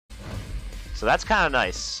So that's kind of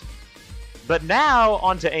nice. But now,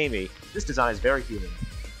 on to Amy. This design is very human.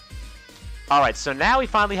 Alright, so now we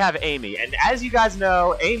finally have Amy. And as you guys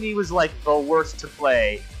know, Amy was like the worst to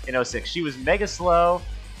play in 06. She was mega slow.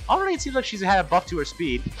 Already it seems like she's had a buff to her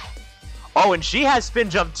speed. Oh, and she has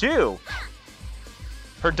spin jump too!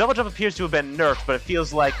 Her double jump appears to have been nerfed, but it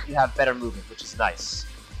feels like you have better movement, which is nice.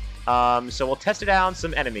 So we'll test it out on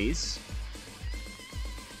some enemies.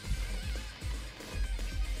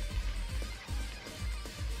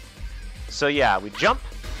 So yeah, we jump.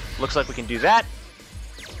 Looks like we can do that.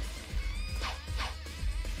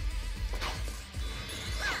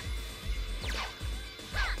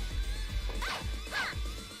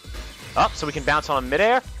 Up, so we can bounce on him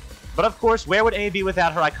midair. But of course, where would Amy be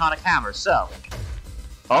without her iconic hammer? So,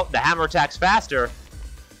 oh, the hammer attacks faster.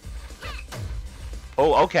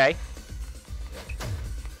 Oh, okay.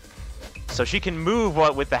 So she can move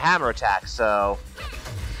with the hammer attack, so...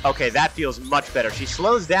 Okay, that feels much better. She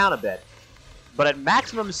slows down a bit. But at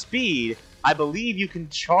maximum speed, I believe you can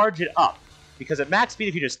charge it up. Because at max speed,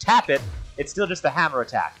 if you just tap it, it's still just the hammer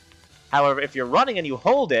attack. However, if you're running and you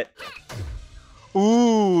hold it...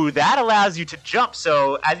 Ooh, that allows you to jump.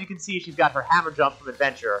 So, as you can see, she's got her hammer jump from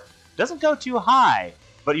Adventure. Doesn't go too high,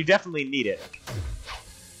 but you definitely need it.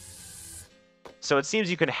 So it seems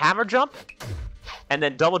you can hammer jump, and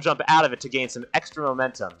then double jump out of it to gain some extra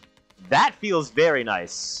momentum. That feels very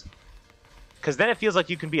nice. Because then it feels like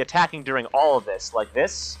you can be attacking during all of this, like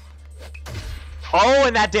this. Oh,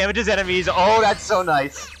 and that damages enemies. Oh, that's so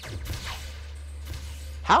nice.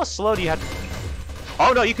 How slow do you have to...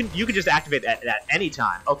 Oh, no, you can just activate that at any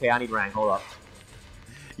time. Okay, I need rank. Hold up.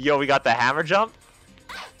 Yo, we got the hammer jump.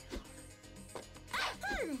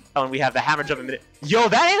 Oh, and we have the hammer jump in a minute. Yo,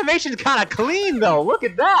 that animation's kind of clean, though. Look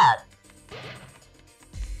at that.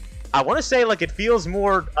 I want to say, like, it feels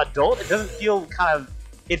more adult. It doesn't feel kind of...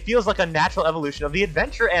 It feels like a natural evolution of the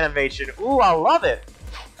Adventure animation. Ooh, I love it.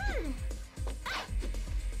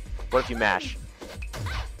 What if you mash?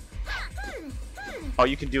 Oh,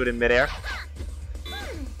 you can do it in midair.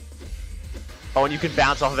 Oh, and you can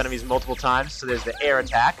bounce off of enemies multiple times, so there's the air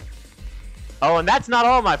attack. Oh, and that's not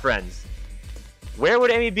all, my friends. Where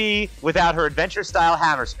would Amy be without her Adventure-style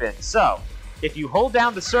hammer spin? So, if you hold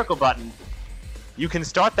down the circle button, you can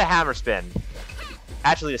start the hammer spin.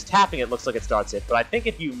 Actually, just tapping it looks like it starts it, but I think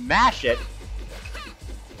if you mash it...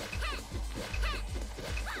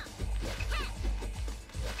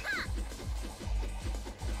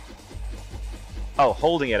 Oh,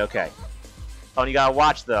 holding it, okay. Oh, and you gotta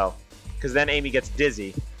watch, though, because then Amy gets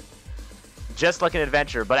dizzy. Just like an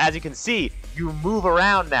Adventure, but as you can see, you move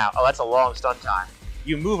around now. Oh, that's a long stun time.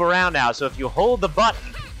 You move around now, so if you hold the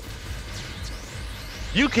button,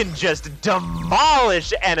 you can just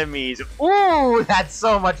demolish enemies. Ooh, that's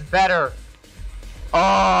so much better.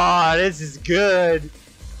 Oh, this is good.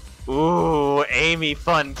 Ooh, Amy,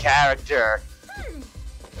 fun character.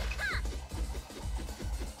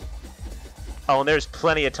 Oh, and there's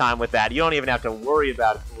plenty of time with that. You don't even have to worry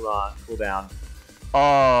about it cooldown.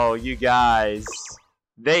 Oh, you guys.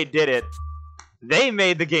 They did it. They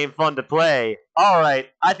made the game fun to play. Alright,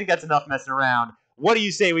 I think that's enough messing around. What do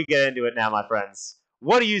you say we get into it now, my friends?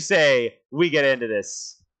 What do you say we get into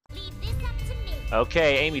this? Leave this up to me.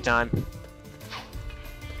 Okay, Amy time.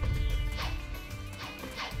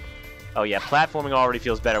 Oh yeah, platforming already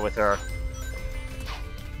feels better with her.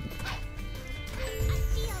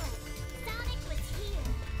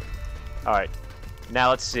 Alright, now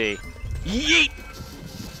let's see. Yeet!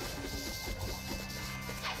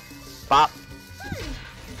 Bop.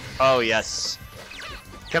 Oh, yes.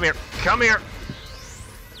 Come here. Come here!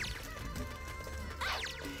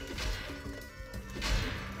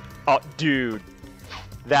 Oh, dude.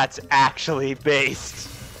 That's actually based.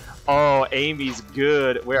 Oh, Amy's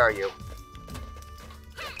good. Where are you?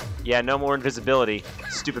 Yeah, no more invisibility.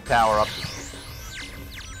 Stupid power-up.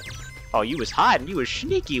 Oh, you was hiding. You was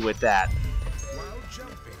sneaky with that. While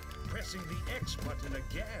jumping, pressing the X button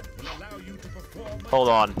again will allow you to perform. Hold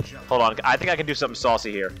on. Hold on. I think I can do something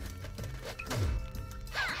saucy here.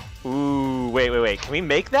 Ooh, wait. Can we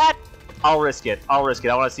make that? I'll risk it. I want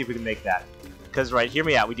to see if we can make that. Because, right, hear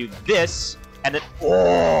me out. We do this, and then...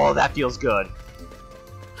 Oh, that feels good.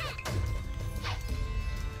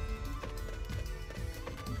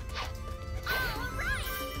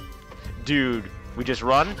 Dude. We just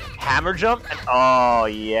run, hammer jump, and oh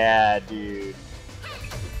yeah, dude.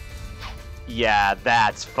 Yeah,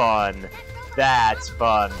 that's fun. That's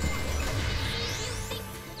fun.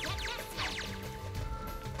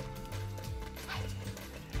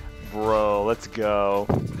 Bro, let's go.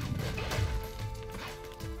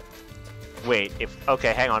 Wait,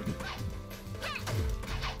 okay, hang on.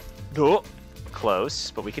 Oh, close,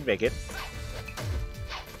 but we can make it.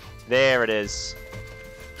 There it is.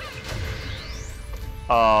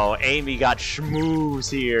 Oh, Amy got schmooze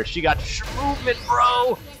here. She got schmovement,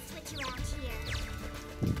 bro!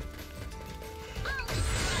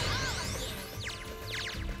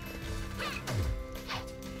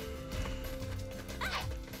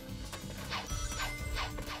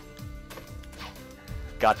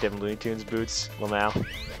 Got them Looney Tunes boots, Lamau.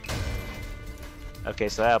 Okay,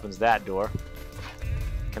 so that opens that door.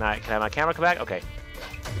 Can I have my camera come back? Okay.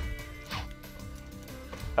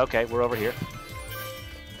 Okay, we're over here.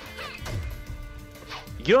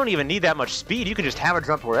 You don't even need that much speed. You can just hammer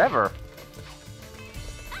jump wherever.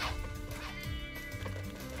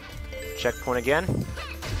 Checkpoint again.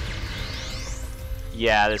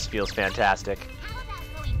 Yeah, this feels fantastic.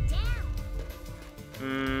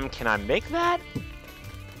 Can I make that?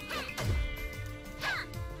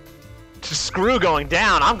 Screw going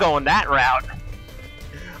down. I'm going that route.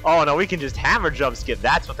 Oh, no, we can just hammer jump skip.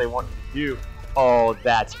 That's what they want to do. Oh,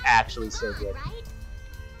 that's actually so good.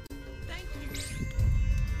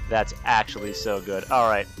 That's actually so good.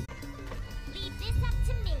 Alright.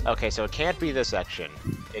 Okay, so it can't be this section.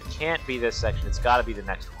 It can't be this section. It's got to be the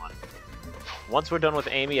next one. Once we're done with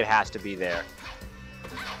Amy, it has to be there.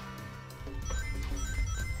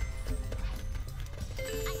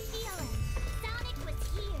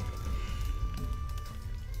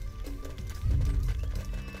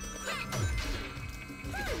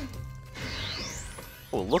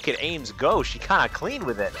 Oh, look at Ames go. She kind of clean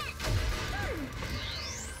with it.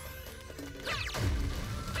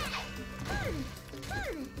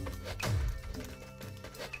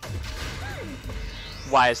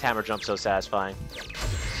 Why is hammer jump so satisfying?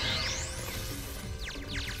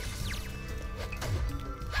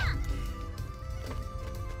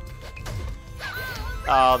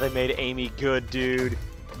 Oh, they made Amy good, dude.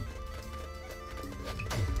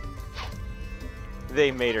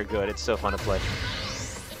 They made her good. It's so fun to play.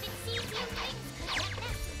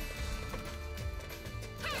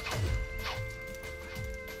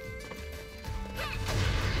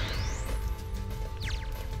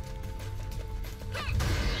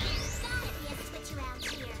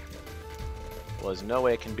 Well, there's no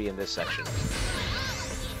way it can be in this section.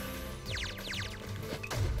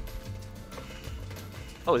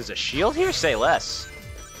 Oh, there's a shield here? Say less.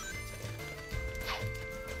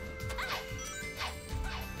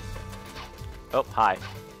 Oh, hi.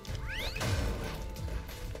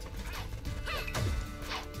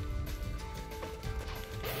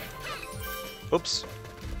 Oops.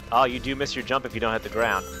 Oh, you do miss your jump if you don't hit the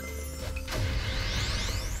ground.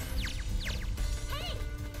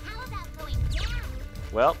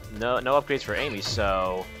 Well, no upgrades for Amy,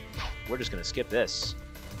 so we're just gonna skip this.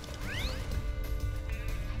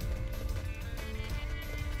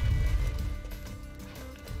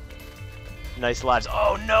 Nice lives.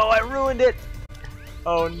 Oh no, I ruined it!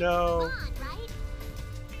 Oh no.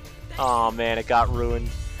 Oh man, it got ruined.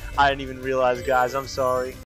 I didn't even realize, guys. I'm sorry.